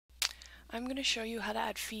I'm going to show you how to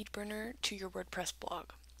add Feedburner to your WordPress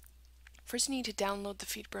blog. First, you need to download the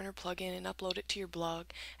Feedburner plugin and upload it to your blog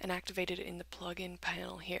and activate it in the plugin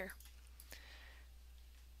panel here.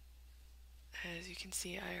 As you can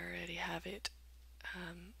see, I already have it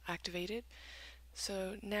activated.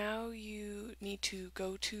 So now you need to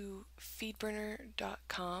go to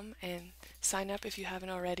feedburner.com and sign up if you haven't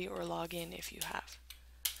already, or log in if you have.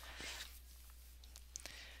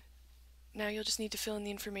 Now you'll just need to fill in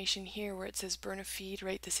the information here where it says burn a feed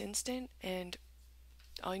right this instant, and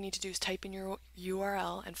all you need to do is type in your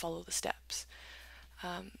URL and follow the steps.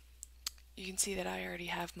 You can see that I already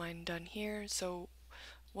have mine done here, so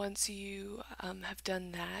once you have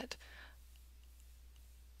done that,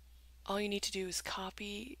 all you need to do is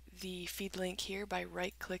copy the feed link here by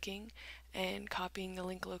right-clicking and copying the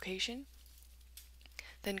link location.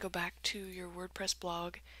 Then go back to your WordPress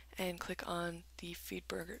blog and click on the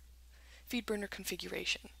Feedburner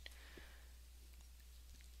configuration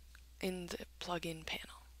in the plugin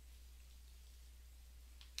panel.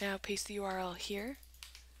 Now paste the URL here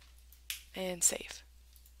and save.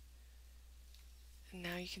 And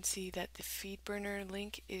now you can see that the Feedburner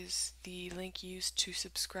link is the link used to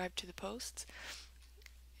subscribe to the posts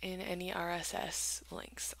and any RSS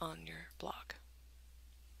links on your blog.